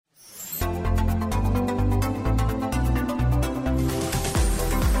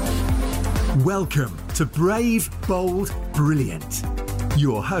Welcome to Brave, Bold, Brilliant.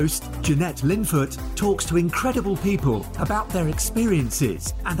 Your host, Jeanette Linfoot, talks to incredible people about their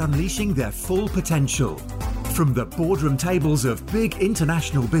experiences and unleashing their full potential. From the boardroom tables of big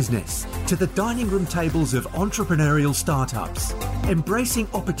international business to the dining room tables of entrepreneurial startups, embracing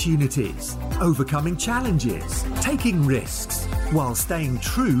opportunities, overcoming challenges, taking risks, while staying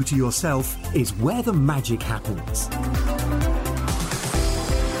true to yourself is where the magic happens.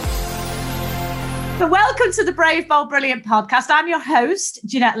 So welcome to the Brave, Bold, Brilliant podcast. I'm your host,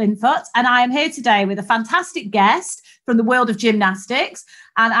 Jeanette Linfoot, and I am here today with a fantastic guest from the world of gymnastics.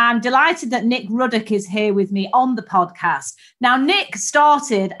 And I'm delighted that Nick Ruddock is here with me on the podcast. Now, Nick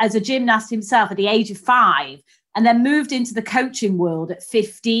started as a gymnast himself at the age of 5 and then moved into the coaching world at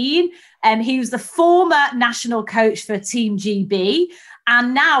 15. He was the former national coach for Team GB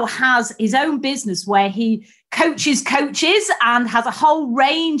and now has his own business where he coaches coaches and has a whole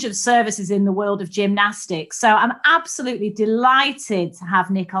range of services in the world of gymnastics. So I'm absolutely delighted to have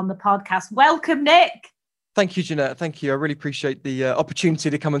Nick on the podcast. Welcome, Nick. Thank you, Jeanette. Thank you. I really appreciate the opportunity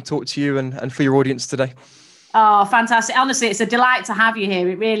to come and talk to you and for your audience today. Oh, fantastic. Honestly, it's a delight to have you here.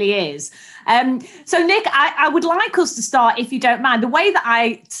 It really is. So, Nick, I would like us to start, if you don't mind, the way that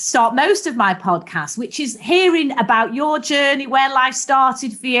I start most of my podcasts, which is hearing about your journey, where life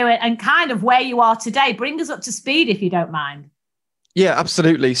started for you and kind of where you are today. Bring us up to speed, if you don't mind. Yeah,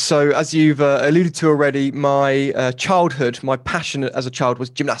 absolutely. So as you've alluded to already, my childhood, my passion as a child was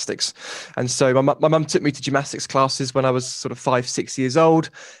gymnastics. And so my mum took me to gymnastics classes when I was sort of 5, 6 years old.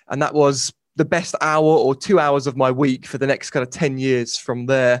 And that was the best hour or 2 hours of my week for the next kind of 10 years from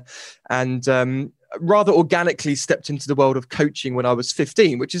there. And rather organically stepped into the world of coaching when I was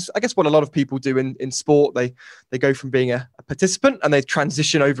 15, which is, I guess, what a lot of people do in sport. They go from being a participant and they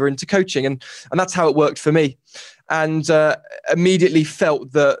transition over into coaching. And that's how it worked for me. And immediately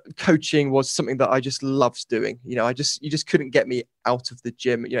felt that coaching was something that I just loved doing. You know, you just couldn't get me out of the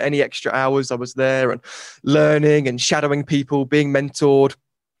gym. You know, any extra hours I was there and learning and shadowing people, being mentored.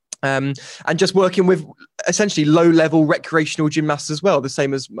 And just working with essentially low-level recreational gymnasts as well, the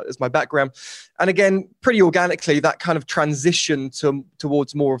same as my background. And again, pretty organically, that kind of transition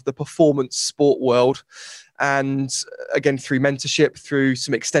towards more of the performance sport world. And again, through mentorship, through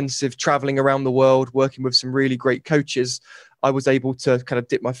some extensive traveling around the world, working with some really great coaches, I was able to kind of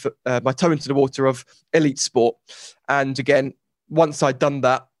dip my toe into the water of elite sport. And again, once I'd done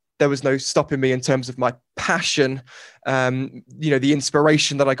that, there was no stopping me in terms of my passion, the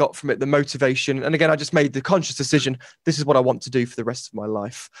inspiration that I got from it, the motivation. And again, I just made the conscious decision, this is what I want to do for the rest of my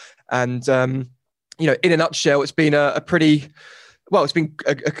life. And, in a nutshell, it's been it's been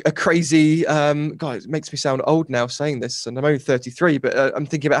a crazy, God, it makes me sound old now saying this, and I'm only 33, but I'm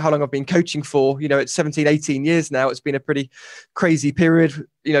thinking about how long I've been coaching for. You know, it's 17, 18 years now. It's been a pretty crazy period,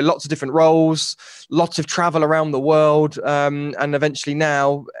 you know, lots of different roles, lots of travel around the world, and eventually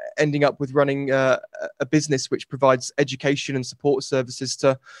now ending up with running a business which provides education and support services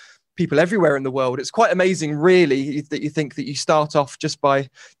to people everywhere in the world. It's quite amazing, really, that you think that you start off just by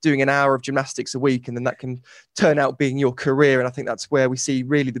doing an hour of gymnastics a week, and then that can turn out being your career. And I think that's where we see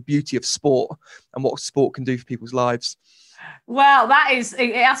really the beauty of sport and what sport can do for people's lives. Well, that's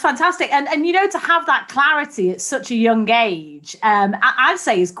fantastic. And to have that clarity at such a young age, I'd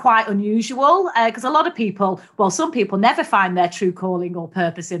say is quite unusual because a lot of people, some people never find their true calling or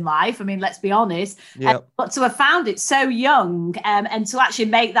purpose in life. I mean, let's be honest. Yeah. But to have found it so young and to actually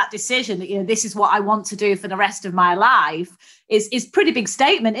make that decision that, this is what I want to do for the rest of my life is pretty big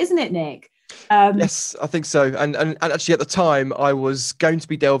statement, isn't it, Nick? Yes, I think so. And actually at the time I was going to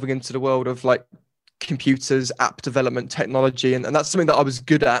be delving into the world of computers, app development, technology, and that's something that I was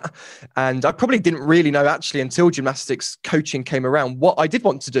good at. And I probably didn't really know actually until gymnastics coaching came around what I did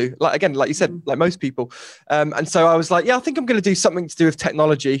want to do. Like you said, like most people. And so I was like, yeah, I think I'm going to do something to do with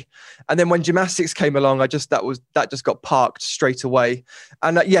technology. And then when gymnastics came along, that just got parked straight away.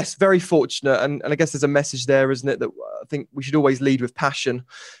 And yes, very fortunate. And I guess there's a message there, isn't it? That I think we should always lead with passion.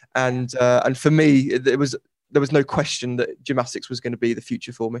 And for me, there was no question that gymnastics was going to be the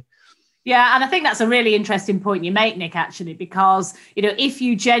future for me. Yeah, and I think that's a really interesting point you make, Nick, actually, because, if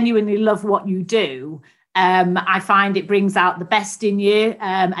you genuinely love what you do, I find it brings out the best in you.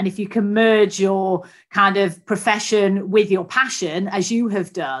 And if you can merge your kind of profession with your passion, as you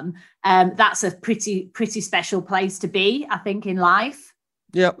have done, that's a pretty special place to be, I think, in life.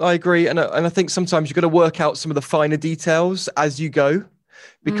 Yeah, I agree. And I think sometimes you've got to work out some of the finer details as you go.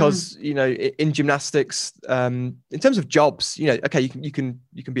 because, in gymnastics, in terms of jobs, okay, you can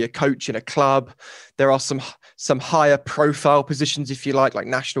be a coach in a club. There are some higher profile positions, if you like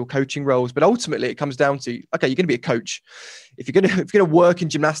national coaching roles, but ultimately it comes down to, okay, you're going to be a coach. If you're going to work in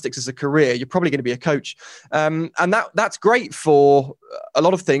gymnastics as a career, you're probably going to be a coach. And that's great for a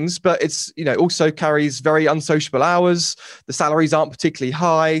lot of things, but it's, also carries very unsociable hours. The salaries aren't particularly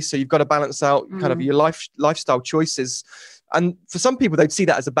high. So you've got to balance out kind of your lifestyle choices. And for some people, they'd see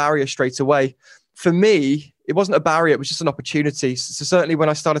that as a barrier straight away. For me, it wasn't a barrier. It was just an opportunity. So certainly when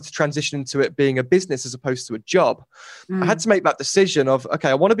I started to transition into it being a business as opposed to a job, I had to make that decision of, okay,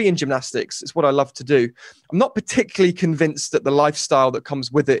 I want to be in gymnastics. It's what I love to do. I'm not particularly convinced that the lifestyle that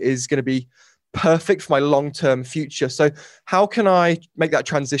comes with it is going to be perfect for my long-term future. So how can I make that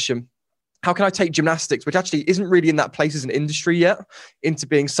transition? How can I take gymnastics, which actually isn't really in that place as an industry yet, into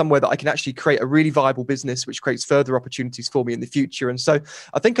being somewhere that I can actually create a really viable business, which creates further opportunities for me in the future? And so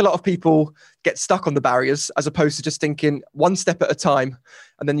I think a lot of people get stuck on the barriers as opposed to just thinking one step at a time,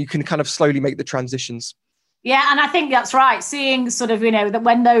 and then you can kind of slowly make the transitions. Yeah, and I think that's right. Seeing sort of, that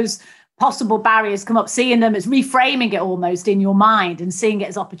when those possible barriers come up, seeing them as reframing it almost in your mind and seeing it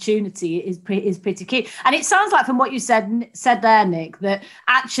as opportunity is pretty key. And it sounds like from what you said there, Nick, that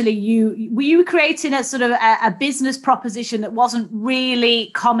actually you were creating a sort of a business proposition that wasn't really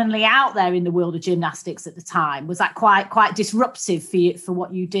commonly out there in the world of gymnastics at the time. Was that quite disruptive for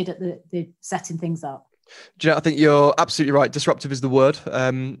what you did at the setting things up? I think you're absolutely right. Disruptive is the word.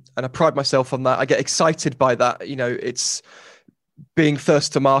 And I pride myself on that. I get excited by that. It's being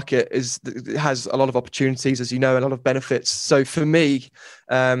first to market has a lot of opportunities, as you know, a lot of benefits. So for me,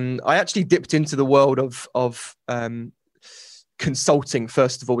 I actually dipped into the world of consulting.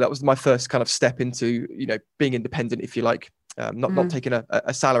 First of all, that was my first kind of step into, being independent, if you like, not taking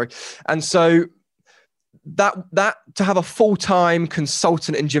a salary. And so that to have a full-time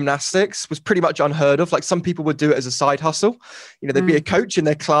consultant in gymnastics was pretty much unheard of. Like, some people would do it as a side hustle. There'd be a coach in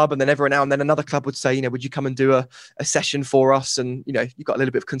their club, and then every now and then another club would say, would you come and do a session for us? And, you've got a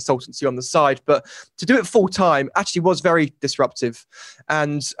little bit of consultancy on the side, but to do it full-time actually was very disruptive.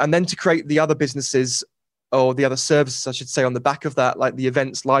 And then to create the other businesses, or the other services, I should say, on the back of that, like the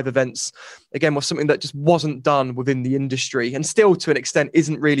events, live events, again, was something that just wasn't done within the industry, and still to an extent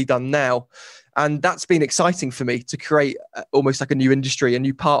isn't really done now. And that's been exciting for me to create almost like a new industry, a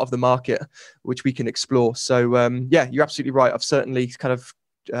new part of the market, which we can explore. So yeah, you're absolutely right. I've certainly kind of,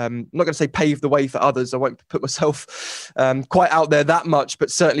 I'm not going to say paved the way for others. I won't put myself quite out there that much,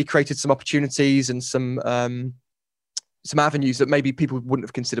 but certainly created some opportunities and some avenues that maybe people wouldn't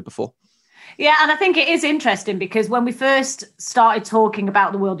have considered before. Yeah, and I think it is interesting because when we first started talking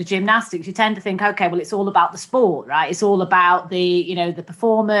about the world of gymnastics, you tend to think, okay, well, it's all about the sport, right? It's all about the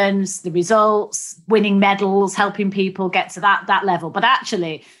performance, the results, winning medals, helping people get to that level. But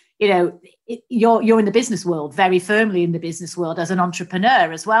actually, you're in the business world, very firmly in the business world as an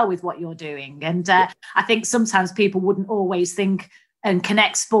entrepreneur as well with what you're doing. And I think sometimes people wouldn't always think and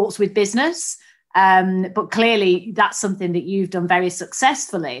connect sports with business. But clearly that's something that you've done very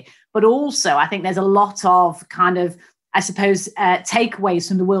successfully. But also, I think there's a lot of kind of, I suppose, takeaways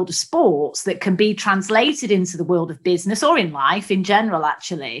from the world of sports that can be translated into the world of business or in life in general,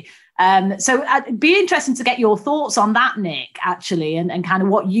 actually. So it'd be interesting to get your thoughts on that, Nick, actually, and kind of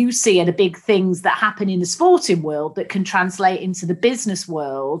what you see are the big things that happen in the sporting world that can translate into the business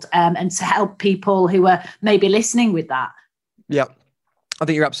world, and to help people who are maybe listening with that. Yeah. I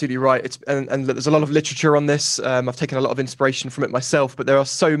think you're absolutely right. And there's a lot of literature on this. I've taken a lot of inspiration from it myself, but there are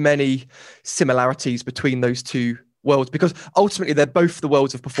so many similarities between those two worlds because ultimately they're both the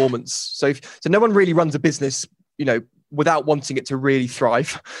worlds of performance. So no one really runs a business, without wanting it to really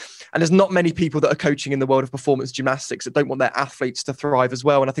thrive. And there's not many people that are coaching in the world of performance gymnastics that don't want their athletes to thrive as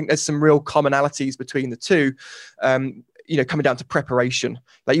well. And I think there's some real commonalities between the two. Coming down to preparation.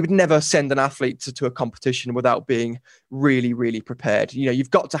 Like, you would never send an athlete to a competition without being really, really prepared.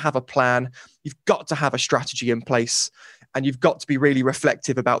 You've got to have a plan, you've got to have a strategy in place, and you've got to be really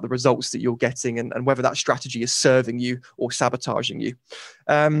reflective about the results that you're getting and whether that strategy is serving you or sabotaging you.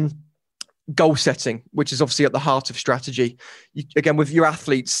 Goal setting, which is obviously at the heart of strategy. Again, with your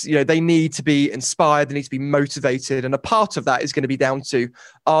athletes, they need to be inspired, they need to be motivated. And a part of that is going to be down to,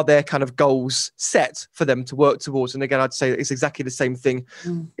 are there kind of goals set for them to work towards? And again, I'd say it's exactly the same thing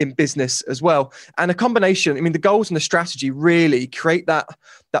in business as well. And a combination, the goals and the strategy really create that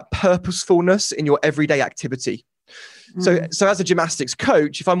purposefulness in your everyday activity. So as a gymnastics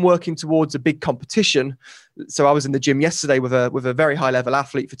coach, if I'm working towards a big competition, so I was in the gym yesterday with a very high level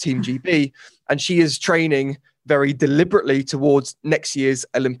athlete for Team GB, and she is training very deliberately towards next year's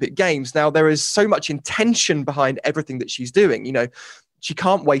Olympic Games. Now, there is so much intention behind everything that she's doing, she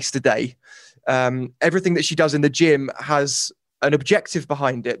can't waste a day. Everything that she does in the gym has an objective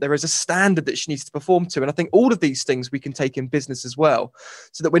behind it. There is a standard that she needs to perform to. And I think all of these things we can take in business as well,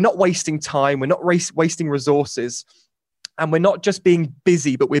 so that we're not wasting time, we're not wasting resources, and we're not just being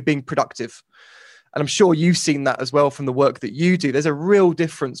busy, but we're being productive. And I'm sure you've seen that as well from the work that you do. There's a real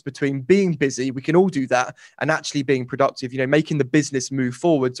difference between being busy, we can all do that, and actually being productive, making the business move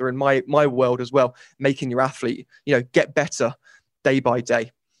forwards, or in my world as well, making your athlete, get better day by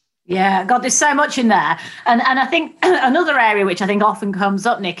day. Yeah, God, there's so much in there. And I think another area which I think often comes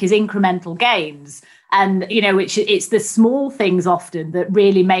up, Nick, is incremental gains. And, which it's the small things often that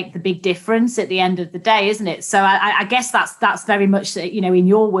really make the big difference at the end of the day, isn't it? So I guess that's very much, in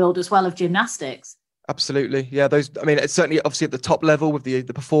your world as well of gymnastics. Absolutely. Yeah. It's certainly obviously at the top level with the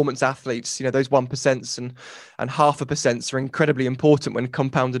performance athletes, those 1% and 0.5% are incredibly important when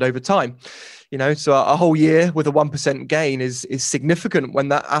compounded over time. So a whole year with a 1% gain is significant when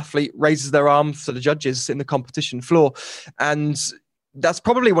that athlete raises their arm for the judges in the competition floor. And that's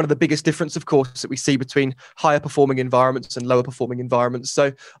probably one of the biggest difference, of course, that we see between higher performing environments and lower performing environments.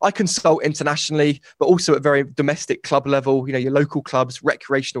 So I consult internationally, but also at very domestic club level, your local clubs,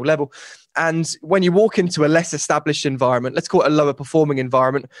 recreational level. And when you walk into a less established environment, let's call it a lower performing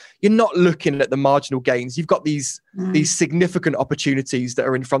environment, you're not looking at the marginal gains. You've got these significant opportunities that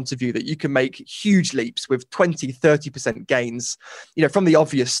are in front of you that you can make huge leaps with 20, 30% gains, from the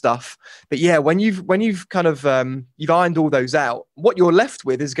obvious stuff. But yeah, when you've kind of, you've ironed all those out, what you're left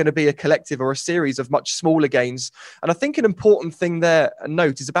with is going to be a collective or a series of much smaller gains. And I think an important thing there, a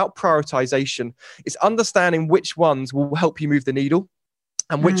note, is about prioritization. It's understanding which ones will help you move the needle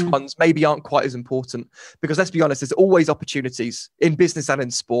and which ones maybe aren't quite as important. Because let's be honest, there's always opportunities in business and in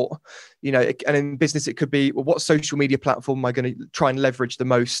sport. And in business, it could be, well, what social media platform am I going to try and leverage the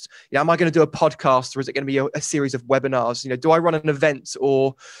most? Am I going to do a podcast, or is it going to be a series of webinars? Do I run an event,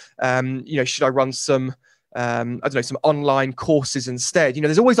 or, should I run some some online courses instead?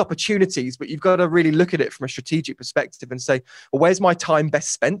 There's always opportunities, but you've got to really look at it from a strategic perspective and say, well, where's my time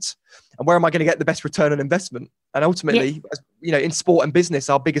best spent, and where am I going to get the best return on investment? And ultimately, in sport and business,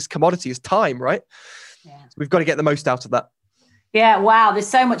 our biggest commodity is time, right? Yeah. So we've got to get the most out of that. Yeah, wow, there's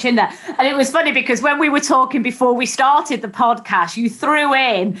so much in there. And it was funny because when we were talking before we started the podcast, you threw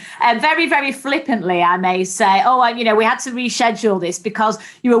in, very, very flippantly, I may say, we had to reschedule this because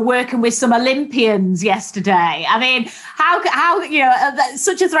you were working with some Olympians yesterday. I mean, how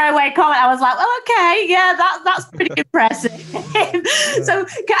such a throwaway comment. I was like, well, okay, yeah, that's pretty impressive. So,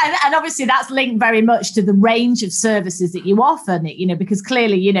 and obviously that's linked very much to the range of services that you offer, because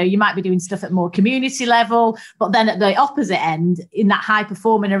clearly, you might be doing stuff at more community level, but then at the opposite end, in that high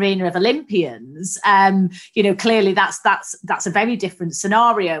performing arena of Olympians, clearly that's a very different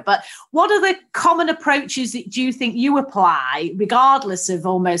scenario. But what are the common approaches that do you think you apply, regardless of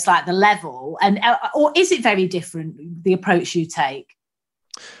almost like the level, and or is it very different, the approach you take?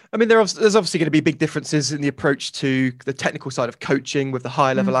 I mean, there's obviously going to be big differences in the approach to the technical side of coaching with the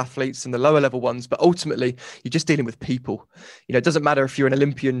higher level athletes and the lower level ones. But ultimately, you're just dealing with people. It doesn't matter if you're an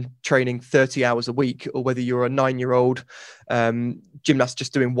Olympian training 30 hours a week, or whether you're a 9-year-old gymnast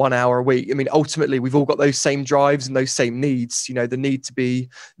just doing 1 hour a week. I mean, ultimately, we've all got those same drives and those same needs, the need to be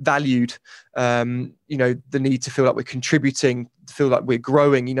valued, the need to feel like we're contributing, to feel like we're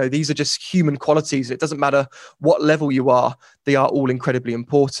growing. These are just human qualities. It doesn't matter what level you are, they are all incredibly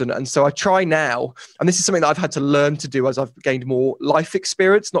important. And so I try now, and this is something that I've had to learn to do as I've gained more life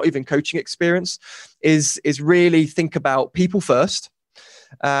experience, not even coaching experience, is really think about people first.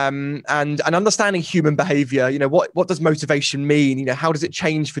 And understanding human behavior. What does motivation mean? How does it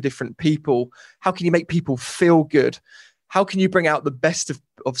change for different people? How can you make people feel good? How can you bring out the best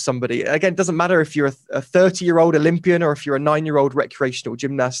of somebody? Again, it doesn't matter if you're a 30-year-old Olympian or if you're a 9-year-old recreational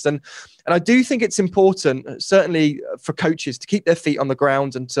gymnast. And I do think it's important, certainly for coaches, to keep their feet on the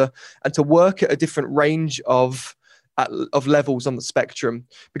ground and to work at a different range of levels on the spectrum.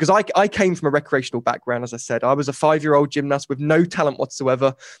 Because I came from a recreational background, as I said. I was a 5-year-old gymnast with no talent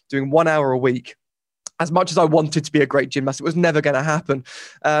whatsoever, doing 1 hour a week. As much as I wanted to be a great gymnast, it was never going to happen.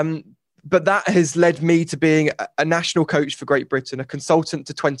 But that has led me to being a national coach for Great Britain, a consultant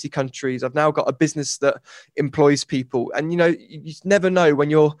to 20 countries. I've now got a business that employs people. And, you just never know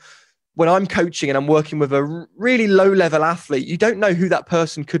when I'm coaching and I'm working with a really low level athlete, you don't know who that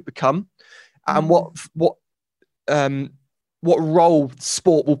person could become and what role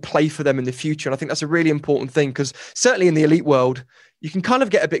sport will play for them in the future. And I think that's a really important thing, because certainly in the elite world, you can kind of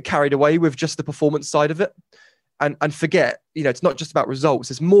get a bit carried away with just the performance side of it. And forget, it's not just about results.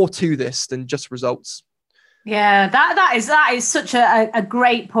 There's more to this than just results. Yeah, that is such a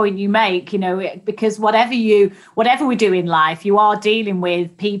great point you make, because whatever we do in life, you are dealing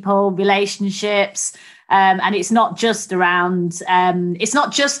with people, relationships, and it's not just around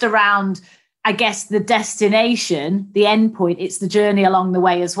I guess the destination, the end point. It's the journey along the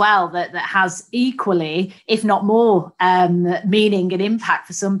way as well that has equally, if not more, meaning and impact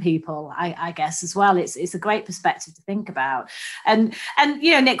for some people, I guess, as well. It's a great perspective to think about. And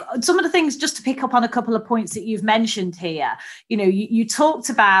Nick, some of the things, just to pick up on a couple of points that you've mentioned here, you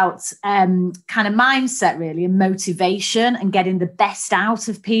talked about kind of mindset really, and motivation, and getting the best out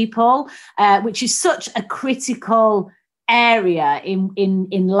of people, which is such a critical area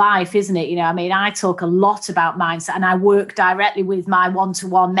in life, isn't it? I talk a lot about mindset, and I work directly with my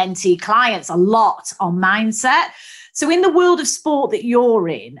one-to-one mentee clients a lot on mindset. So in the world of sport that you're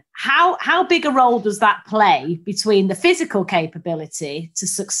in, how big a role does that play between the physical capability to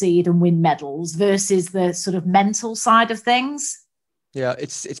succeed and win medals versus the sort of mental side of things? Yeah,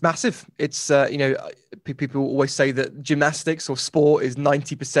 it's massive. It's, people always say that gymnastics or sport is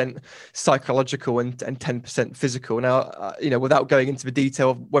 90% psychological and 10% physical. Now, without going into the detail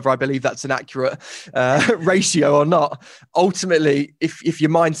of whether I believe that's an accurate ratio or not, ultimately, if your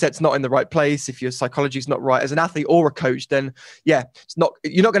mindset's not in the right place, if your psychology is not right as an athlete or a coach, then you're not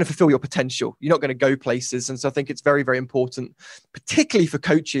going to fulfill your potential. You're not going to go places. And so I think it's very, very important, particularly for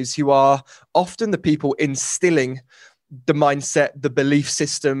coaches who are often the people instilling the mindset, the belief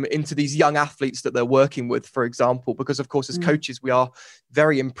system into these young athletes that they're working with, for example, because of course, as coaches, we are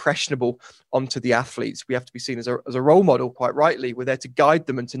very impressionable onto the athletes. We have to be seen as a role model, quite rightly. We're there to guide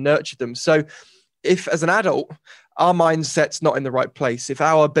them and to nurture them. So if as an adult, our mindset's not in the right place, if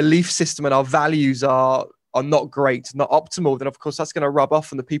our belief system and our values are not great, not optimal, then of course that's going to rub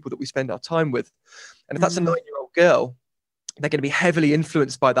off on the people that we spend our time with. And if that's a 9-year-old girl, they're going to be heavily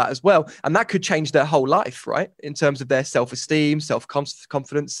influenced by that as well. And that could change their whole life, right? In terms of their self-esteem,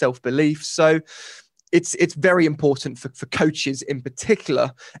 self-confidence, self-belief. So it's very important for coaches in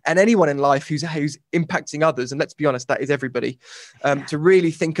particular, and anyone in life who's impacting others. And let's be honest, that is everybody, to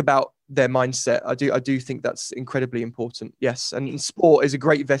really think about their mindset. I do think that's incredibly important. Yes. And sport is a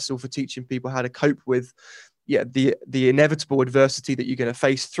great vessel for teaching people how to cope with the inevitable adversity that you're going to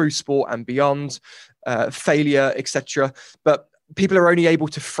face through sport and beyond, failure, etc. But people are only able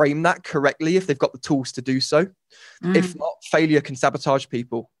to frame that correctly if they've got the tools to do so. If not, failure can sabotage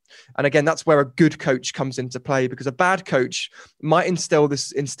people. And again, that's where a good coach comes into play, because a bad coach might instill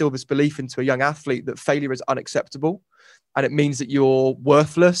this belief into a young athlete that failure is unacceptable, and it means that you're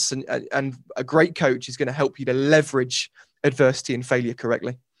worthless. And a great coach is going to help you to leverage adversity and failure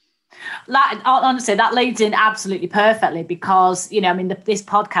correctly. Honestly, that leads in absolutely perfectly, because this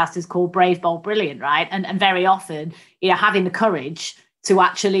podcast is called Brave, Bold, Brilliant, right? And very often, having the courage to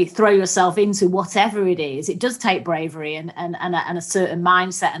actually throw yourself into whatever it is, it does take bravery and a certain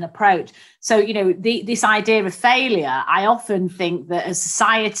mindset and approach. So this idea of failure, I often think that as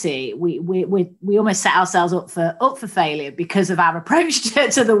society we almost set ourselves up for failure because of our approach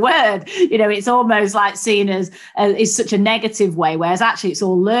to the word. It's almost like seen as is such a negative way, whereas actually it's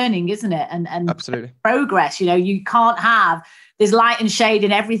all learning, isn't it? And absolutely progress. You can't have. There's light and shade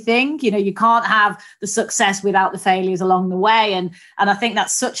in everything. You can't have the success without the failures along the way. And I think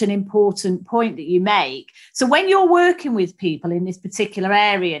that's such an important point that you make. So when you're working with people in this particular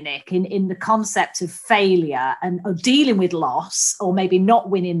area, Nick, in the concept of failure and of dealing with loss, or maybe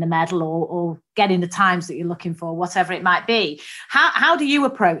not winning the medal or getting the times that you're looking for, whatever it might be, how do you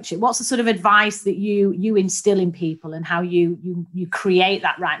approach it? What's the sort of advice that you instill in people, and how you create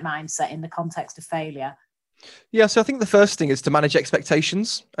that right mindset in the context of failure? Yeah, so I think the first thing is to manage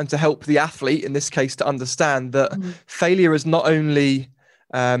expectations and to help the athlete, in this case, to understand that failure is not only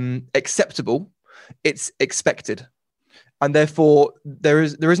acceptable, it's expected. And therefore, there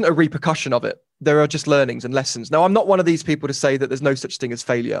isn't a repercussion of it. There are just learnings and lessons. Now, I'm not one of these people to say that there's no such thing as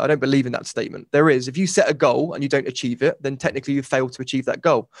failure. I don't believe in that statement. There is. If you set a goal and you don't achieve it, then technically you failed to achieve that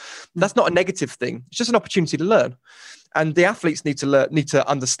goal. That's not a negative thing. It's just an opportunity to learn. And the athletes need to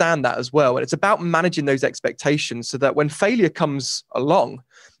understand that as well. And it's about managing those expectations so that when failure comes along,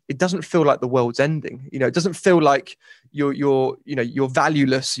 it doesn't feel like the world's ending. It doesn't feel like you're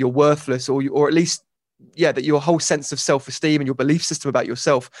valueless, you're worthless, or at least, that your whole sense of self-esteem and your belief system about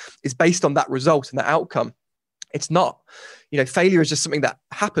yourself is based on that result and that outcome. It's not. Failure is just something that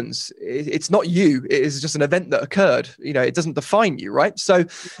happens. It's not you. It is just an event that occurred. It doesn't define you, right? So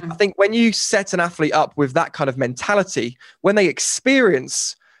I think when you set an athlete up with that kind of mentality, when they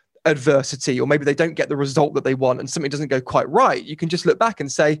experience adversity, or maybe they don't get the result that they want and something doesn't go quite right, you can just look back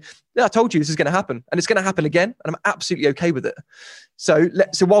and say, I told you this is going to happen, and it's going to happen again, and I'm absolutely okay with it. So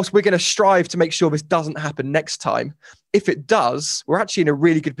whilst we're going to strive to make sure this doesn't happen next time, if it does, we're actually in a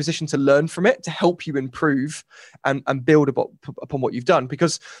really good position to learn from it, to help you improve and build upon what you've done,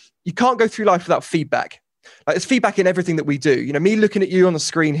 because you can't go through life without feedback. Like, there's feedback in everything that we do. You know, me looking at you on the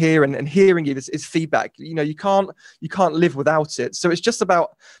screen here and hearing you is feedback. You know, you can't live without it. So it's just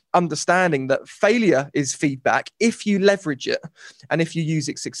about understanding that failure is feedback if you leverage it and if you use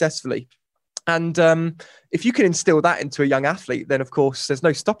it successfully. And if you can instill that into a young athlete, then of course there's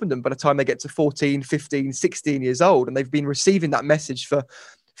no stopping them by the time they get to 14, 15, 16 years old, and they've been receiving that message for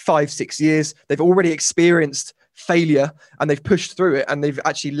 5-6 years. They've already experienced failure and they've pushed through it, and they've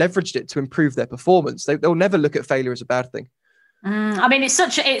actually leveraged it to improve their performance. They'll never look at failure as a bad thing. I mean, it's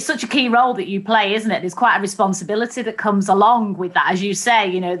such a key role that you play, isn't it? There's quite a responsibility that comes along with that, as you say.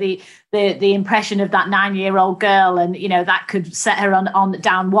 You know, the impression of that 9-year-old girl, and you know, that could set her on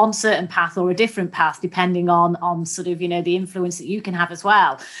down one certain path or a different path, depending on sort of, you know, the influence that you can have as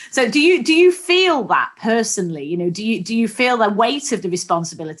well. So, do you feel that personally? You know, do you feel the weight of the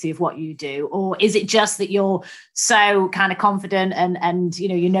responsibility of what you do, or is it just that you're so kind of confident and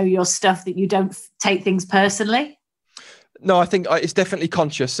you know your stuff that you don't take things personally? No, I think it's definitely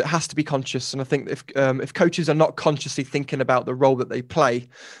conscious. It has to be conscious. And I think if coaches are not consciously thinking about the role that they play,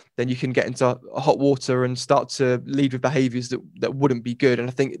 then you can get into hot water and start to lead with behaviors that wouldn't be good. And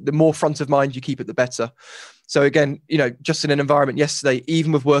I think the more front of mind you keep it, the better. So again, you know, just in an environment yesterday,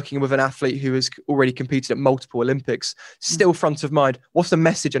 even with working with an athlete who has already competed at multiple Olympics, still front of mind. What's the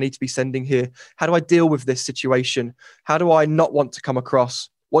message I need to be sending here? How do I deal with this situation? How do I not want to come across?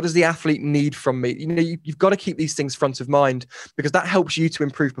 What does the athlete need from me? You know, you've got to keep these things front of mind, because that helps you to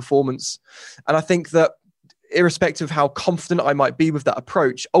improve performance. And I think that irrespective of how confident I might be with that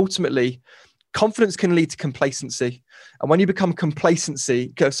approach, ultimately, confidence can lead to complacency. And when you become complacent,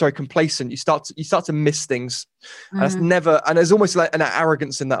 you start to miss things. And that's never, and there's almost like an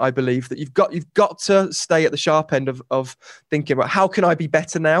arrogance in that, I believe, that you've got to stay at the sharp end of thinking about how can I be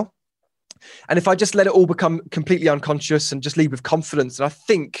better now? And if I just let it all become completely unconscious and just lead with confidence, and I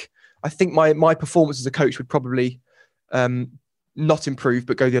think my performance as a coach would probably not improve,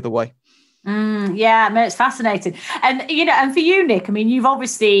 but go the other way. Yeah, I mean, it's fascinating. And, you know, and for you, Nick, I mean, you've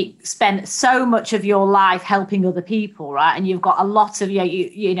obviously spent so much of your life helping other people, right? And you've got a lot of,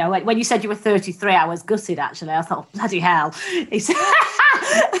 you know, when you said you were 33, I was gutted, actually. I thought, bloody hell. It's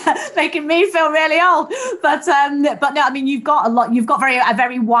making me feel really old. But no, I mean, you've got a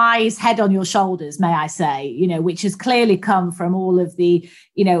very wise head on your shoulders, may I say, you know, which has clearly come from all of the,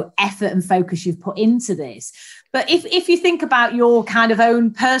 you know, effort and focus you've put into this. But if you think about your kind of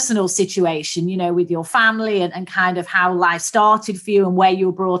own personal situation, you know, with your family and kind of how life started for you and where you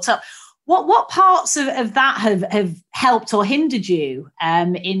were brought up, what parts of that have helped or hindered you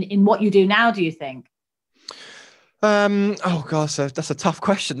in what you do now, do you think? Oh gosh, that's a tough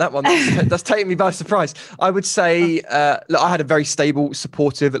question. That one, that's taking me by surprise. I would say, look, I had a very stable,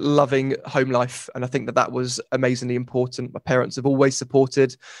 supportive, loving home life. And I think that was amazingly important. My parents have always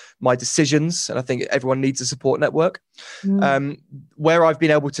supported my decisions. And I think everyone needs a support network. Where I've been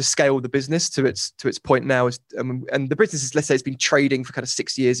able to scale the business to its point now is, and the business is, let's say it's been trading for kind of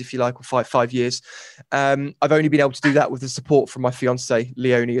 6 years, if you like, or five years. I've only been able to do that with the support from my fiance,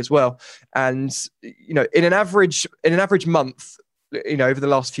 Leonie, as well. And, you know, in an average month, you know, over the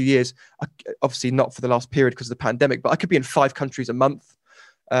last few years, obviously not for the last period because of the pandemic, but I could be in 5 countries a month,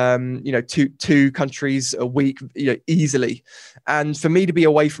 you know, two countries a week, you know, easily. And for me to be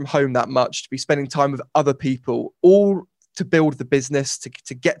away from home that much, to be spending time with other people, all to build the business,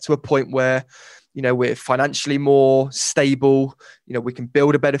 to get to a point where, you know, we're financially more stable, you know, we can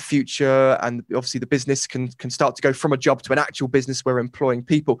build a better future. And obviously the business can start to go from a job to an actual business where we're employing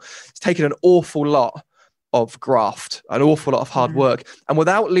people. It's taken an awful lot of graft, an awful lot of hard work. And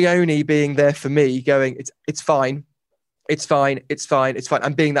without Leonie being there for me going, it's fine,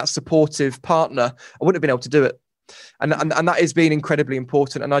 and being that supportive partner, I wouldn't have been able to do it. And that has been incredibly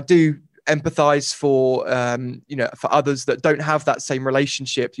important. And I do empathize for, you know, for others that don't have that same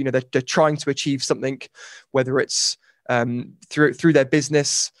relationship. You know, they're trying to achieve something, whether it's through their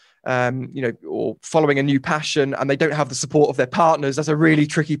business, you know, or following a new passion, and they don't have the support of their partners. That's a really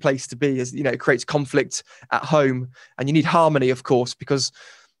tricky place to be, as you know, it creates conflict at home. And you need harmony, of course, because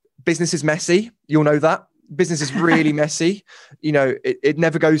business is messy. You'll know that. Business is really messy. You know, it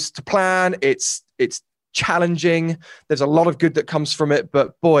never goes to plan. It's challenging. There's a lot of good that comes from it,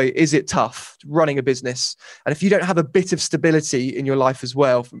 but boy, is it tough running a business. And if you don't have a bit of stability in your life as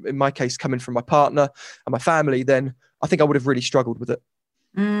well, in my case, coming from my partner and my family, then I think I would have really struggled with it.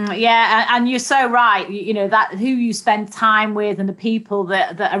 Yeah, and you're so right. You know, that who you spend time with and the people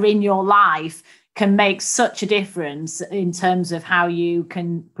that are in your life, can make such a difference in terms of how you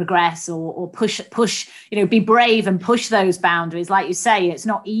can progress or push, be brave and push those boundaries. Like you say, it's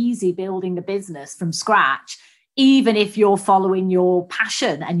not easy building a business from scratch. Even if you're following your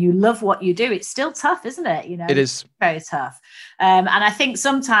passion and you love what you do, it's still tough, isn't it? It is very tough. And I think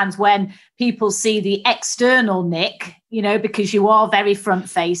sometimes when people see the external Nick, because you are very front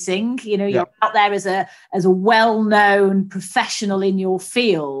facing, you're out there as a well-known professional in your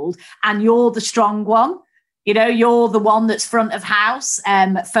field, and you're the strong one. You're the one that's front of house,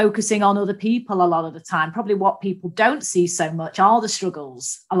 focusing on other people a lot of the time. Probably what people don't see so much are the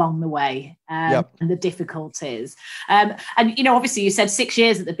struggles along the way, and the difficulties. And, obviously you said 6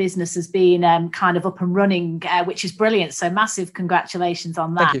 years that the business has been kind of up and running, which is brilliant. So massive congratulations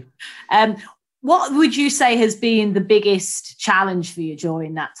on that. Thank you. What would you say has been the biggest challenge for you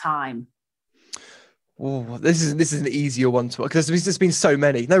during that time? Oh, this is an easier one to, because there's been so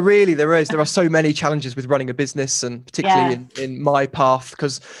many. No, really, there are so many challenges with running a business, and particularly in my path.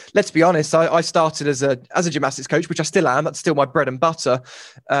 Because let's be honest, I started as a gymnastics coach, which I still am. That's still my bread and butter.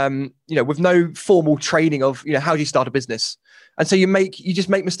 With no formal training of how do you start a business. And so you just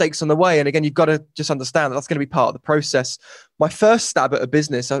make mistakes on the way. And again, you've got to just understand that that's going to be part of the process. My first stab at a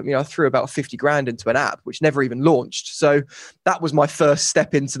business, I threw about 50 grand into an app, which never even launched. So that was my first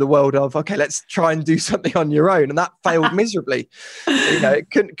step into the world of, okay, let's try and do something on your own. And that failed miserably.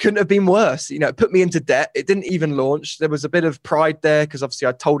 It couldn't have been worse. It put me into debt. It didn't even launch. There was a bit of pride there because obviously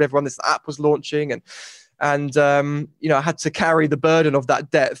I told everyone this app was launching, and I had to carry the burden of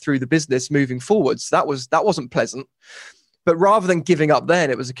that debt through the business moving forwards. That wasn't pleasant. But rather than giving up then,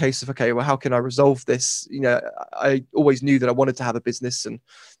 it was a case of, okay, well, how can I resolve this? I always knew that I wanted to have a business. And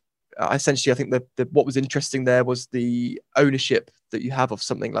essentially, I think that what was interesting there was the ownership that you have of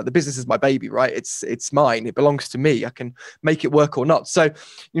something. Like, the business is my baby, right? It's mine. It belongs to me. I can make it work or not. So,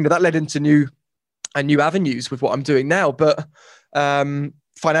 that led into new avenues with what I'm doing now. But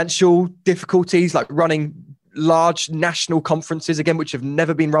financial difficulties, like running large national conferences, again, which have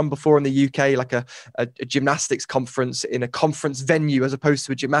never been run before in the UK, like a gymnastics conference in a conference venue as opposed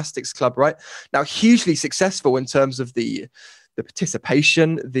to a gymnastics club, right? Now, hugely successful in terms of the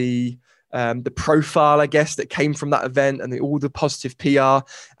participation, the profile, I guess, that came from that event, and all the positive PR.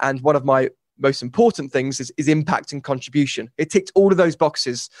 And one of my most important things is impact and contribution. It ticked all of those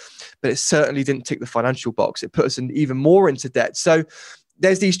boxes, but it certainly didn't tick the financial box. It put us even more into debt. So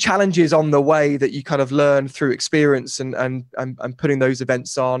there's these challenges on the way that you kind of learn through experience and putting those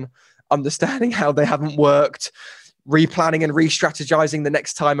events on, understanding how they haven't worked, replanning and re-strategizing the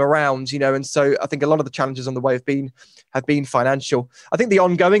next time around, And so I think a lot of the challenges on the way have been financial. I think the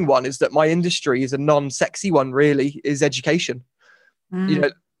ongoing one is that my industry is a non-sexy one, really, is education.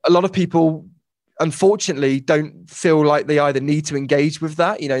 A lot of people, unfortunately, don't feel like they either need to engage with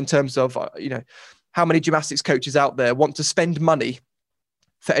that, in terms of, how many gymnastics coaches out there want to spend money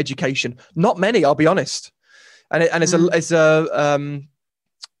for education? Not many, I'll be honest. And it's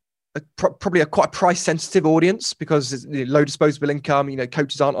probably a quite price sensitive audience, because it's low disposable income.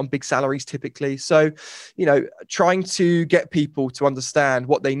 Coaches aren't on big salaries typically. So, trying to get people to understand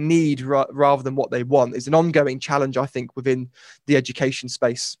what they need rather than what they want is an ongoing challenge, I think, within the education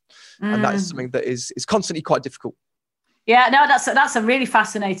space. And that is something that is constantly quite difficult. Yeah, no, that's a really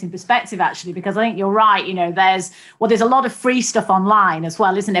fascinating perspective, actually, because I think you're right. There's a lot of free stuff online as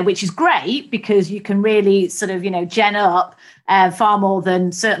well, isn't there? Which is great, because you can really sort of, gen up far more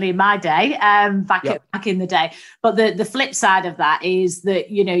than certainly in my day, back in the day. But the flip side of that is that,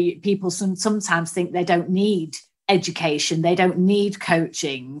 people sometimes think they don't need education, they don't need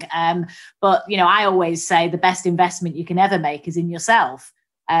coaching. But, I always say the best investment you can ever make is in yourself.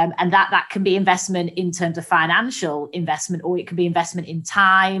 And that can be investment in terms of financial investment, or it can be investment in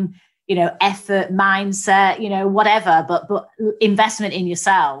time, effort, mindset, whatever. But investment in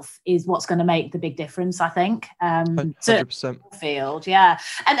yourself is what's going to make the big difference, I think. 100%. Field, yeah.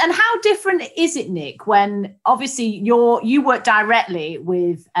 And how different is it, Nick, when obviously you work directly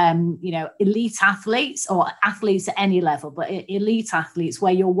with elite athletes, or athletes at any level, but elite athletes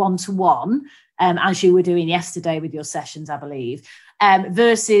where you're one-to-one, as you were doing yesterday with your sessions, I believe.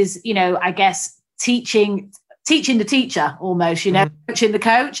 Versus, I guess teaching the teacher almost, coaching the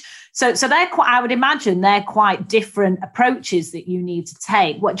coach. So I would imagine they're quite different approaches that you need to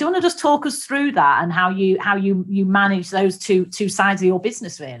take. Do you want to just talk us through that and how you manage those two sides of your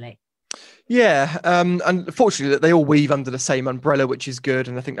business, really? Yeah, and fortunately they all weave under the same umbrella, which is good.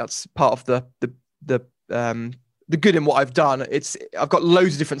 And I think that's part of the good in what I've done. I've got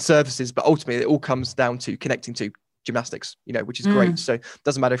loads of different services, but ultimately it all comes down to connecting to gymnastics, which is great. So it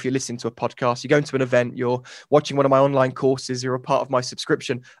doesn't matter if you're listening to a podcast, you're going to an event, you're watching one of my online courses, you're a part of my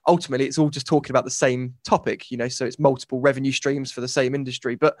subscription. Ultimately, it's all just talking about the same topic, so it's multiple revenue streams for the same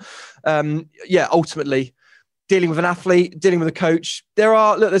industry. But ultimately, dealing with an athlete, dealing with a coach,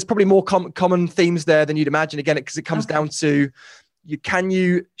 there's probably more common themes there than you'd imagine, again, because it comes down to can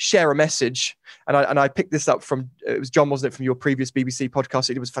you share a message? And I picked this up from, it was John, wasn't it, from your previous BBC podcast?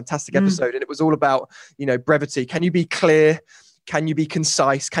 It was a fantastic episode, and it was all about, brevity. Can you be clear? Can you be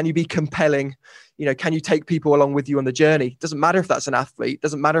concise? Can you be compelling? Can you take people along with you on the journey? It doesn't matter if that's an athlete,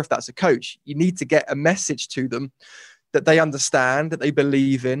 doesn't matter if that's a coach. You need to get a message to them that they understand, that they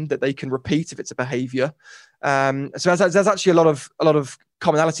believe in, that they can repeat if it's a behavior. So there's actually a lot of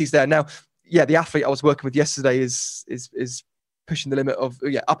commonalities there. Now, the athlete I was working with yesterday is pushing the limit of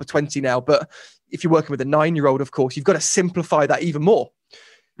upper 20 now. But if you're working with a 9-year-old, of course, you've got to simplify that even more.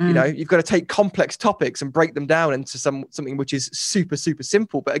 You've got to take complex topics and break them down into something which is super, super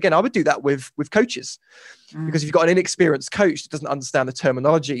simple. But again, I would do that with coaches, because if you've got an inexperienced coach that doesn't understand the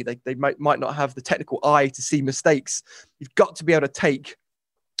terminology, they might not have the technical eye to see mistakes. You've got to be able to take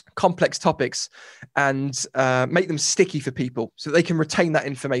complex topics and make them sticky for people so that they can retain that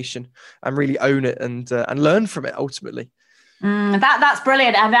information and really own it and learn from it ultimately. That's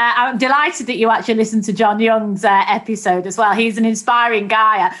brilliant. And I'm delighted that you actually listened to John Young's episode as well. He's an inspiring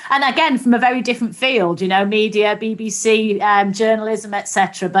guy. And again, from a very different field, media, BBC, journalism,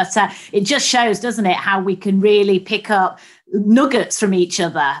 etc. But it just shows, doesn't it, how we can really pick up nuggets from each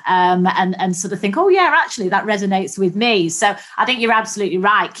other and sort of think, oh yeah, actually that resonates with me. So I think you're absolutely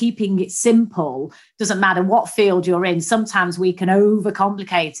right. Keeping it simple, doesn't matter what field you're in. Sometimes we can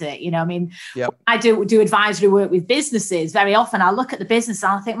overcomplicate it. I do advisory work with businesses. Very often I look at the business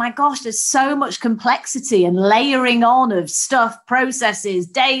and I think, my gosh, there's so much complexity and layering on of stuff, processes,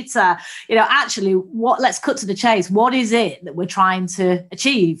 data. Actually, let's cut to the chase. What is it that we're trying to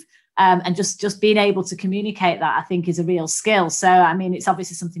achieve? And just being able to communicate that, I think, is a real skill. So, it's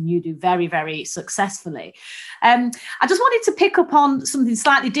obviously something you do very, very successfully. I just wanted to pick up on something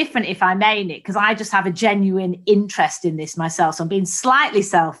slightly different, if I may, Nick, because I just have a genuine interest in this myself. So I'm being slightly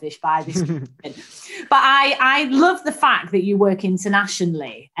selfish by this. But I love the fact that you work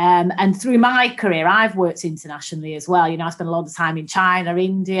internationally. And through my career, I've worked internationally as well. I spent a lot of time in China,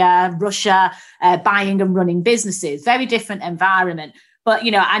 India, Russia, buying and running businesses, very different environment. But,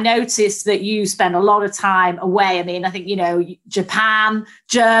 I noticed that you spend a lot of time away. I think, Japan,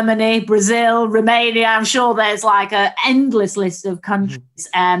 Germany, Brazil, Romania. I'm sure there's like an endless list of countries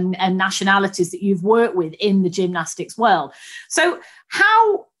and nationalities that you've worked with in the gymnastics world. So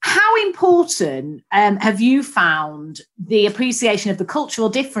how important have you found the appreciation of the cultural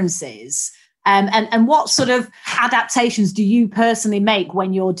differences? And what sort of adaptations do you personally make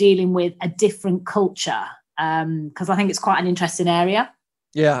when you're dealing with a different culture? Because I think it's quite an interesting area.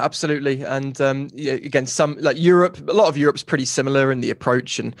 Yeah, absolutely. And again, some like Europe, a lot of Europe's pretty similar in the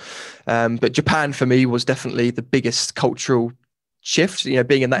approach. And but Japan for me was definitely the biggest cultural shift,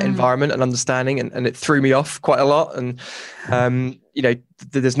 being in that environment and understanding, and it threw me off quite a lot. And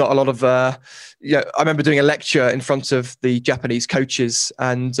there's not a lot of I remember doing a lecture in front of the Japanese coaches,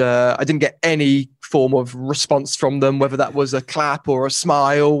 and I didn't get any form of response from them, whether that was a clap or a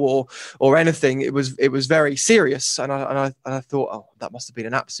smile or anything. It was very serious, and I thought, oh, that must have been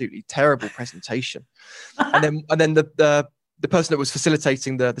an absolutely terrible presentation. and then the person that was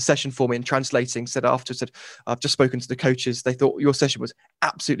facilitating the session for me and translating said, I've just spoken to the coaches. They thought your session was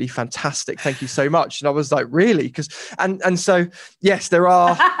absolutely fantastic. Thank you so much. And I was like, really? And so, yes, there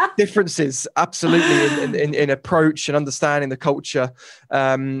are differences absolutely in approach and understanding the culture.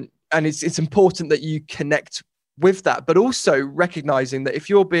 And it's important that you connect with that, but also recognizing that if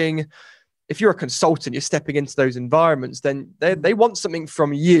you're a consultant, you're stepping into those environments, then they want something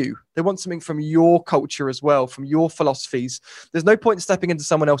from you. They want something from your culture as well, from your philosophies. There's no point in stepping into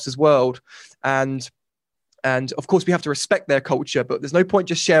someone else's world. And of course, we have to respect their culture, but there's no point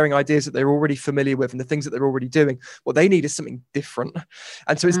just sharing ideas that they're already familiar with and the things that they're already doing. What they need is something different.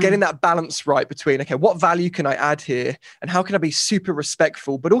 And so it's getting that balance right between, okay, what value can I add here? And how can I be super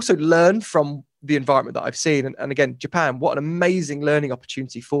respectful, but also learn from the environment that I've seen? And again, Japan, what an amazing learning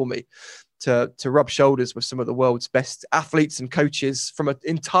opportunity for me to rub shoulders with some of the world's best athletes and coaches from an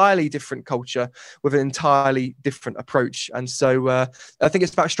entirely different culture with an entirely different approach. And so I think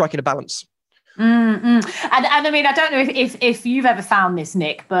it's about striking a balance. And I don't know if you've ever found this,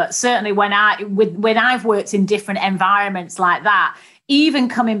 Nick, but certainly when I've worked in different environments like that, even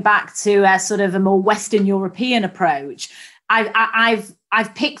coming back to a sort of a more Western European approach,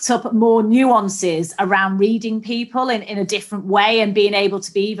 I've picked up more nuances around reading people in a different way and being able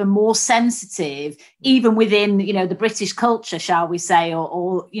to be even more sensitive, even within, the British culture, shall we say,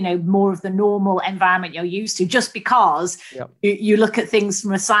 or more of the normal environment you're used to, just because you look at things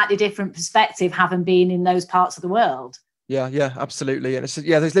from a slightly different perspective, having been in those parts of the world. Yeah, absolutely. And it's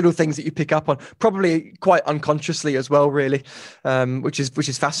those little things that you pick up on, probably quite unconsciously as well, really, which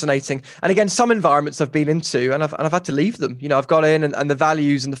is fascinating. And again, some environments I've been into and I've had to leave them. I've got in and the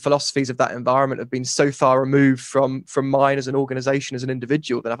values and the philosophies of that environment have been so far removed from mine as an organization, as an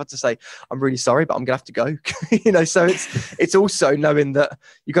individual, that I've had to say, I'm really sorry, but I'm gonna have to go. So it's also knowing that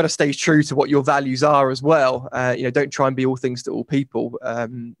you've got to stay true to what your values are as well. Don't try and be all things to all people.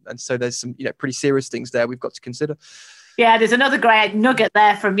 And so there's some pretty serious things there we've got to consider. Yeah, there's another great nugget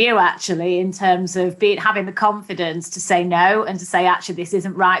there from you, actually, in terms of having the confidence to say no and to say, actually, this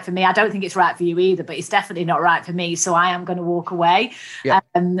isn't right for me. I don't think it's right for you either, but it's definitely not right for me. So I am going to walk away. Yeah.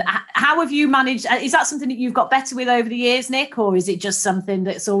 How have you managed? Is that something that you've got better with over the years, Nick? Or is it just something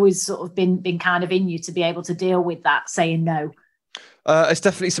that's always sort of been kind of in you to be able to deal with that, saying no? It's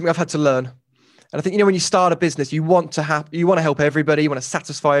definitely something I've had to learn. And I think, when you start a business, you want to help everybody, you want to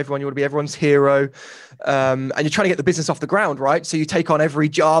satisfy everyone, you want to be everyone's hero. And you're trying to get the business off the ground, right? So you take on every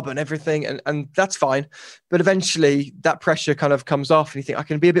job and everything, and that's fine. But eventually that pressure kind of comes off and you think, I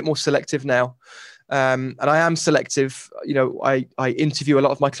can be a bit more selective now. And I am selective. I interview a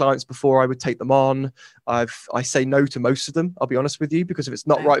lot of my clients before I would take them on. I say no to most of them, I'll be honest with you, because if it's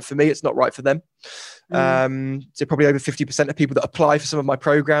not right for me, it's not right for them. So probably over 50% of people that apply for some of my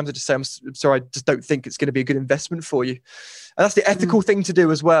programs, I just say, I'm sorry, I just don't think it's going to be a good investment for you. And that's the ethical thing to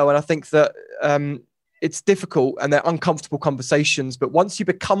do as well. And I think that it's difficult and they're uncomfortable conversations, but once you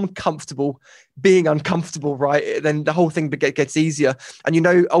become comfortable being uncomfortable, right, then the whole thing gets easier. And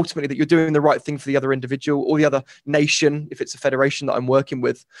ultimately that you're doing the right thing for the other individual or the other nation, if it's a federation that I'm working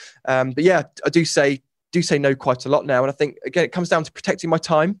with. But yeah, I do say no quite a lot now. And I think, again, it comes down to protecting my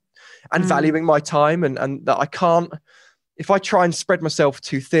time and valuing my time, and that I can't, if I try and spread myself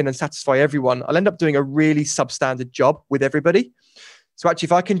too thin and satisfy everyone, I'll end up doing a really substandard job with everybody. So actually,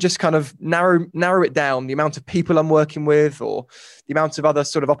 if I can just kind of narrow it down, the amount of people I'm working with or the amount of other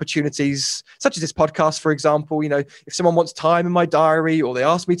sort of opportunities, such as this podcast, for example, if someone wants time in my diary or they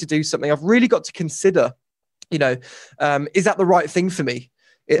ask me to do something, I've really got to consider, is that the right thing for me?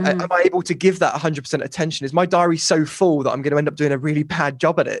 Am I able to give that 100% attention? Is my diary so full that I'm going to end up doing a really bad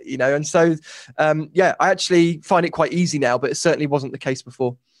job at it, And so, I actually find it quite easy now, but it certainly wasn't the case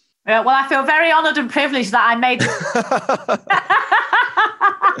before. Well, I feel very honoured and privileged that I made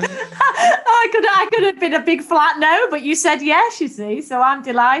I could have been a big flat no, but you said yes, you see. So I'm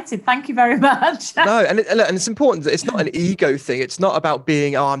delighted. Thank you very much. No, and it's important that it's not an ego thing. It's not about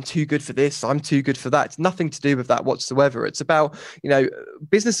being, I'm too good for this, I'm too good for that. It's nothing to do with that whatsoever. It's about,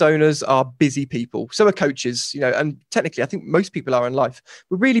 business owners are busy people. So are coaches, and technically I think most people are in life.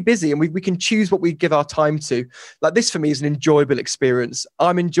 We're really busy and we can choose what we give our time to. Like this for me is an enjoyable experience.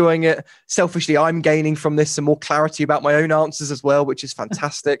 I'm enjoying it. Selfishly, I'm gaining from this some more clarity about my own answers as well, which is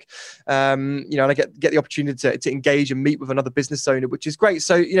fantastic. And I get the opportunity to engage and meet with another business owner, which is great.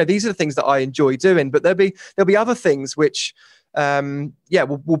 So, these are the things that I enjoy doing, but there'll be other things which,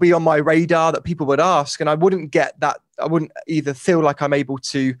 will be on my radar that people would ask. And I wouldn't get that. I wouldn't either feel like I'm able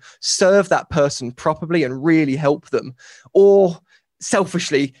to serve that person properly and really help them, or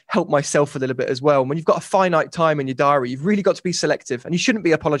selfishly help myself a little bit as well. And when you've got a finite time in your diary, you've really got to be selective, and you shouldn't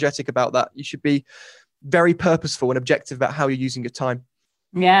be apologetic about that. You should be very purposeful and objective about how you're using your time.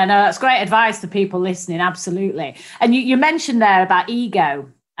 Yeah, no, that's great advice to people listening. Absolutely. And you mentioned there about ego.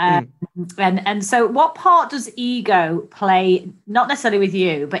 And so what part does ego play, not necessarily with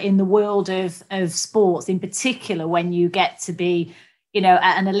you, but in the world of sports in particular, when you get to be,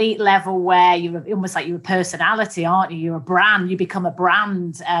 at an elite level where you're almost like you're a personality, aren't you? You're a brand, you become a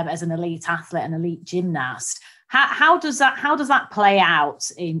brand as an elite athlete, an elite gymnast. How does that play out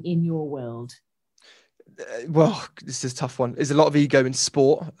in your world? Well, this is a tough one. There's a lot of ego in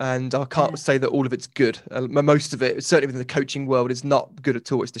sport, and I can't say that all of it's good. Most of it, certainly within the coaching world, is not good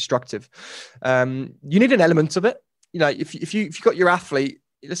at all. It's destructive. You need an element of it. If you've got your athlete,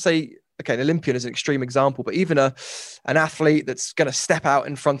 let's say, okay, an Olympian is an extreme example, but even an athlete that's going to step out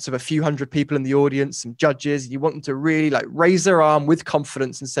in front of a few hundred people in the audience, some judges, you want them to really raise their arm with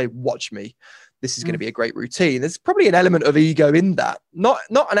confidence and say, "Watch me. This is going to be a great routine." There's probably an element of ego in that, not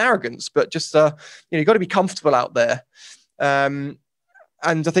an arrogance, but just you've got to be comfortable out there. And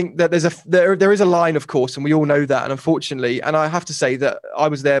I think that there is a line, of course, and we all know that. And unfortunately, and I have to say that I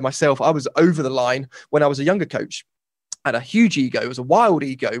was there myself. I was over the line when I was a younger coach. I had a huge ego. It was a wild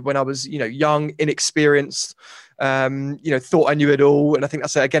ego when I was, young, inexperienced. thought I knew it all. And I think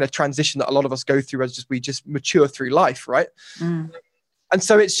that's, again, a transition that a lot of us go through as we just mature through life, right? And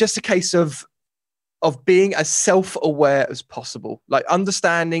so it's just a case of being as self-aware as possible, like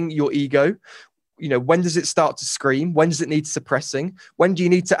understanding your ego. When does it start to scream? When does it need suppressing? When do you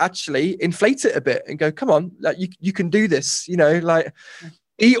need to actually inflate it a bit and go, come on, like you can do this,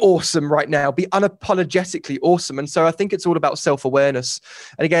 be awesome right now, be unapologetically awesome. And so I think it's all about self-awareness.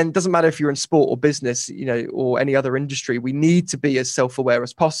 And again, it doesn't matter if you're in sport or business, or any other industry, we need to be as self-aware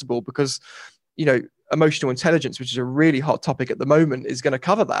as possible because, emotional intelligence, which is a really hot topic at the moment, is going to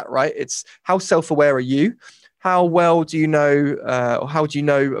cover that, right? It's how self-aware are you? How well do you know, or how do you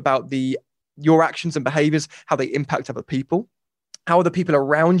know about your actions and behaviors, how they impact other people? How are the people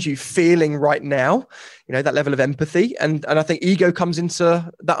around you feeling right now? That level of empathy. And I think ego comes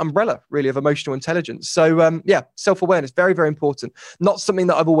into that umbrella really of emotional intelligence. So self-awareness, very, very important. Not something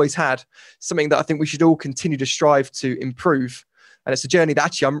that I've always had, something that I think we should all continue to strive to improve. And it's a journey that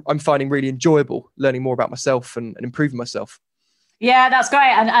actually I'm finding really enjoyable, learning more about myself and improving myself. Yeah, that's great.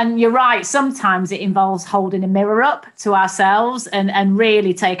 And you're right. Sometimes it involves holding a mirror up to ourselves and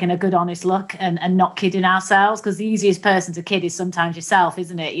really taking a good, honest look and not kidding ourselves, because the easiest person to kid is sometimes yourself,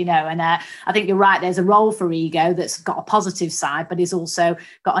 isn't it? And I think you're right. There's a role for ego that's got a positive side, but it's also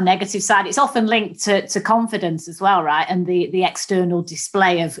got a negative side. It's often linked to confidence as well, right? And the external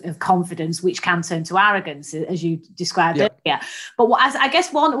display of confidence, which can turn to arrogance, as you described earlier. But I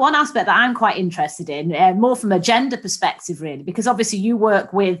guess one aspect that I'm quite interested in, more from a gender perspective, really, because obviously you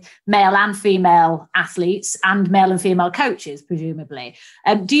work with male and female athletes and male and female coaches, presumably.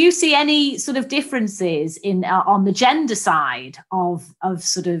 Do you see any sort of differences in on the gender side of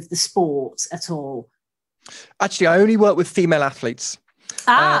sort of the sport at all? Actually, I only work with female athletes.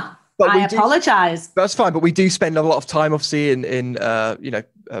 But I apologise. That's fine, but we do spend a lot of time, obviously, in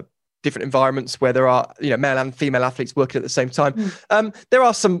different environments where there are, male and female athletes working at the same time. There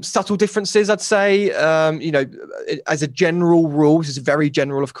are some subtle differences, I'd say, as a general rule. This is very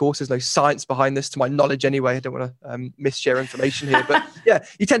general, of course. There's no science behind this, to my knowledge anyway. I don't want to misshare information here. But yeah,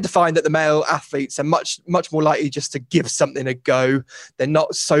 you tend to find that the male athletes are much, much more likely just to give something a go. They're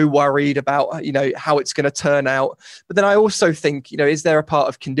not so worried about, how it's going to turn out. But then I also think, is there a part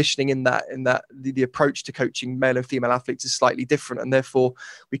of conditioning in that the approach to coaching male and female athletes is slightly different, and therefore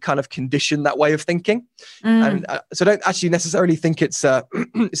we kind of condition that way of thinking. And so I don't actually necessarily think it's a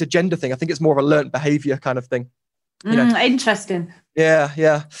gender thing. I think it's more of a learned behavior kind of thing. Interesting.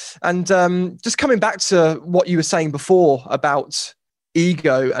 Yeah. And just coming back to what you were saying before about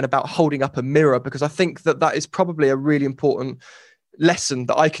ego and about holding up a mirror, because I think that is probably a really important lesson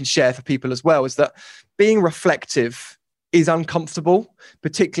that I can share for people as well, is that being reflective is uncomfortable,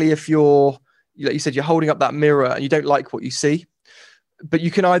 particularly if you're, like you said, you're holding up that mirror and you don't like what you see. But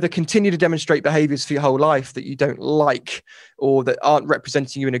you can either continue to demonstrate behaviors for your whole life that you don't like, or that aren't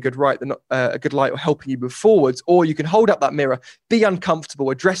representing you in a good light, or helping you move forwards, or you can hold up that mirror, be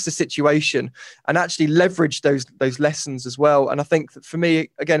uncomfortable, address the situation, and actually leverage those lessons as well. And I think that for me,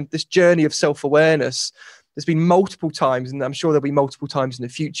 again, this journey of self-awareness, there's been multiple times, and I'm sure there'll be multiple times in the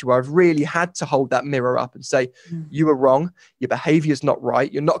future, where I've really had to hold that mirror up and say, you were wrong, your behavior is not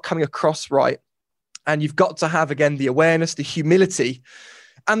right, you're not coming across right. And you've got to have, again, the awareness, the humility,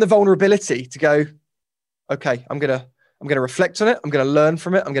 and the vulnerability to go, okay, I'm going to reflect on it. I'm going to learn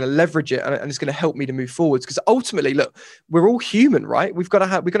from it. I'm going to leverage it. And it's going to help me to move forwards. Because ultimately, look, we're all human, right? We've got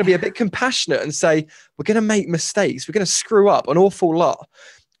to be a bit compassionate and say, we're going to make mistakes. We're going to screw up an awful lot.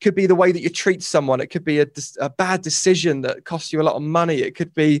 Could be the way that you treat someone. It could be a bad decision that costs you a lot of money. It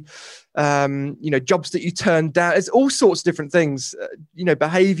could be, jobs that you turn down. It's all sorts of different things,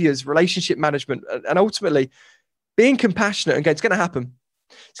 behaviors, relationship management, and ultimately being compassionate. And it's going to happen.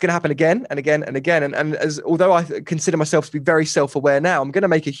 It's going to happen again and again and again. And although I consider myself to be very self-aware now, I'm going to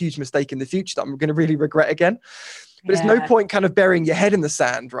make a huge mistake in the future that I'm going to really regret again. But there's no point kind of burying your head in the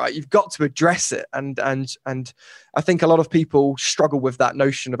sand, right? You've got to address it. And I think a lot of people struggle with that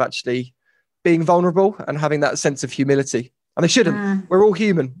notion of actually being vulnerable and having that sense of humility. And they shouldn't. We're all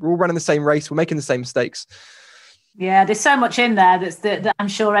human. We're all running the same race. We're making the same mistakes. Yeah, there's so much in there that I'm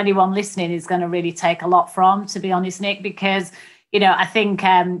sure anyone listening is going to really take a lot from, to be honest, Nick, because I think,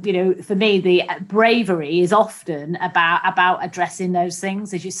 for me, the bravery is often about addressing those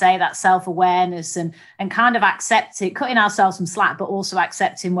things, as you say, that self-awareness and kind of accepting, cutting ourselves some slack, but also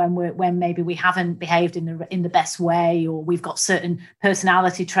accepting when maybe we haven't behaved in the best way, or we've got certain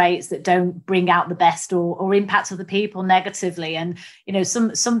personality traits that don't bring out the best or impact other people negatively. And,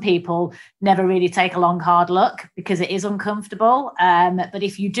 some people never really take a long, hard look because it is uncomfortable. But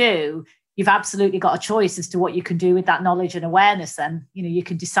if you do, you've absolutely got a choice as to what you can do with that knowledge and awareness. Then, you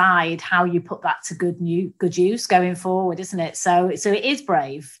can decide how you put that to good use going forward, isn't it? So it is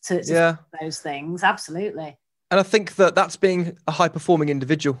brave to do those things. Absolutely. And I think that that's being a high-performing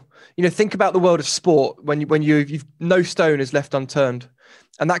individual. Think about the world of sport when you've no stone is left unturned.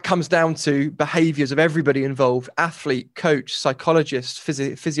 And that comes down to behaviors of everybody involved: athlete, coach, psychologist,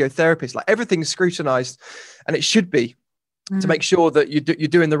 physiotherapist. Like, everything's scrutinized, and it should be, to make sure that you're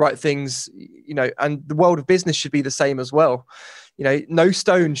doing the right things, and the world of business should be the same as well. No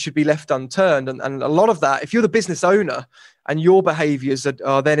stone should be left unturned. And a lot of that, if you're the business owner and your behaviors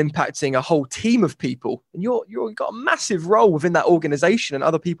are then impacting a whole team of people, and you've got a massive role within that organization and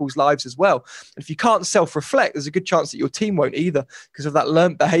other people's lives as well. And if you can't self-reflect, there's a good chance that your team won't either, because of that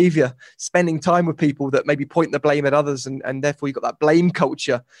learned behavior, spending time with people that maybe point the blame at others. And therefore you've got that blame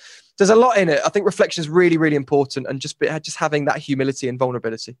culture. There's a lot in it. I think reflection is really, really important, and just having that humility and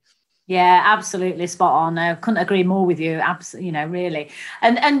vulnerability. Yeah, absolutely spot on. I couldn't agree more with you. Absolutely, really.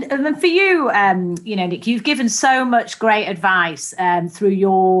 And for you, Nick, you've given so much great advice through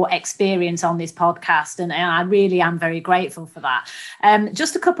your experience on this podcast, and I really am very grateful for that.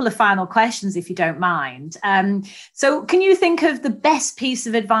 Just a couple of final questions, if you don't mind. So can you think of the best piece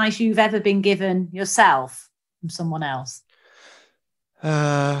of advice you've ever been given yourself from someone else?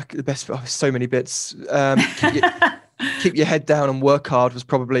 The best, so many bits. Keep your head down and work hard was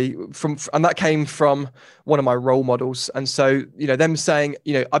probably and that came from one of my role models. And so, them saying,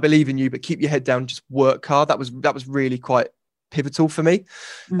 I believe in you, but keep your head down, just work hard. That was really quite pivotal for me.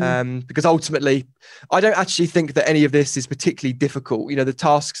 Because ultimately I don't actually think that any of this is particularly difficult, the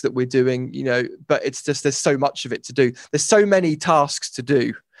tasks that we're doing, but it's just, there's so much of it to do. There's so many tasks to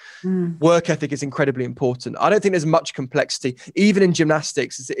do. Work ethic is incredibly important. I don't think there's much complexity, even in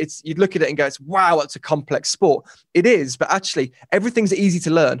gymnastics. It's you'd look at it and go, wow, that's a complex sport. It is, but actually everything's easy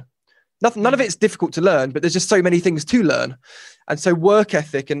to learn. None of it's difficult to learn, but there's just so many things to learn. And so work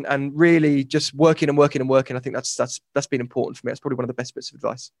ethic and really just working. I think that's been important for me. That's probably one of the best bits of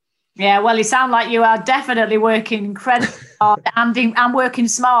advice. Yeah, well, you sound like you are definitely working incredibly hard and working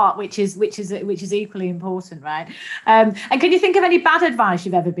smart, which is equally important, right? And can you think of any bad advice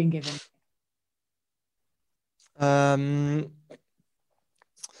you've ever been given?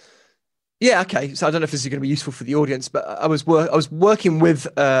 Yeah, okay. So I don't know if this is going to be useful for the audience, but I was working with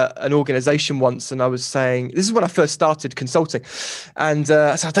an organization once, and I was saying, this is when I first started consulting, and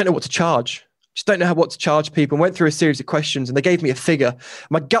so I don't know what to charge. Just don't know what to charge people, and went through a series of questions, and they gave me a figure.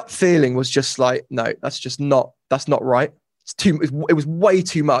 My gut feeling was just like, no, that's not right. It was way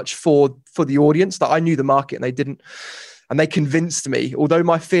too much for the audience. That I knew the market and they didn't, and they convinced me, although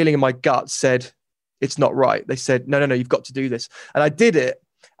my feeling in my gut said it's not right. They said, no, you've got to do this. And I did it,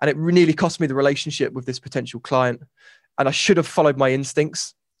 and it nearly cost me the relationship with this potential client. And I should have followed my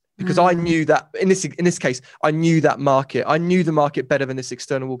instincts. Because I knew that in this case, I knew that market. I knew the market better than this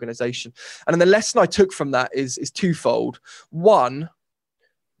external organization. And then the lesson I took from that is twofold. One,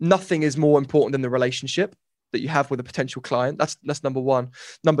 nothing is more important than the relationship that you have with a potential client. That's number one.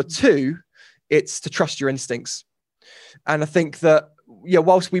 Number two, it's to trust your instincts. And I think that,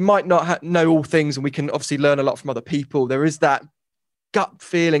 whilst we might not know all things, and we can obviously learn a lot from other people, there is that gut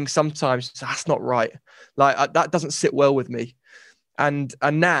feeling sometimes, that's not right. Like, that doesn't sit well with me. And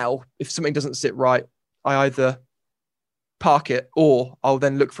now, if something doesn't sit right, I either park it or I'll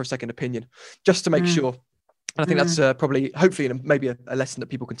then look for a second opinion, just to make sure. And I think that's probably, hopefully, maybe a lesson that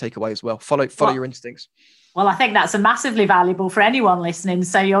people can take away as well. Follow your instincts. Well, I think that's massively valuable for anyone listening.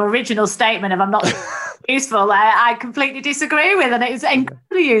 So your original statement of I'm not useful, I completely disagree with, and it's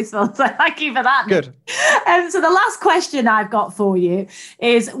incredibly useful. So thank you for that. Good. So the last question I've got for you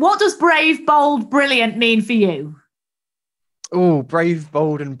is, what does brave, bold, brilliant mean for you? Oh, brave,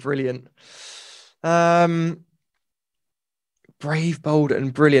 bold, and brilliant. Brave, bold,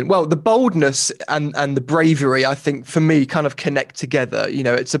 and brilliant. Well, the boldness and the bravery, I think, for me, kind of connect together.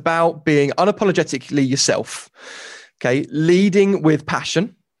 It's about being unapologetically yourself. Okay, leading with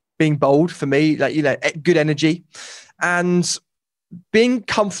passion, being bold for me, good energy, and being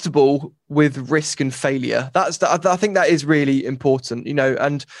comfortable with risk and failure. I think that is really important.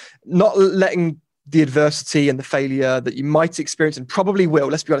 And not letting the adversity and the failure that you might experience, and probably will,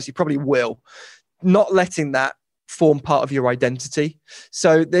 let's be honest, you probably will, not letting that form part of your identity.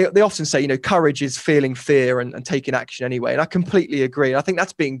 So they often say, courage is feeling fear and taking action anyway. And I completely agree. And I think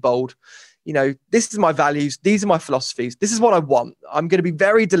that's being bold. This is my values. These are my philosophies. This is what I want. I'm going to be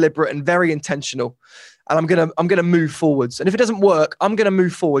very deliberate and very intentional. And I'm going to move forwards. And if it doesn't work, I'm going to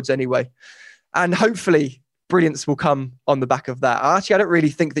move forwards anyway. And hopefully brilliance will come on the back of that. Actually, I don't really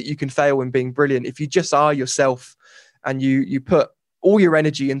think that you can fail in being brilliant if you just are yourself and you put all your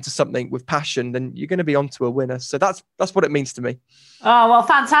energy into something with passion, then you're going to be onto a winner. So that's what it means to me. Oh, well,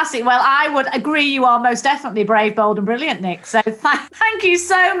 fantastic. Well, I would agree. You are most definitely brave, bold and brilliant, Nick. So thank you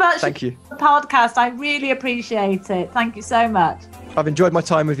so much. Thank you. For the podcast. I really appreciate it. Thank you so much. I've enjoyed my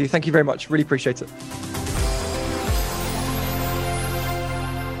time with you. Thank you very much. Really appreciate it.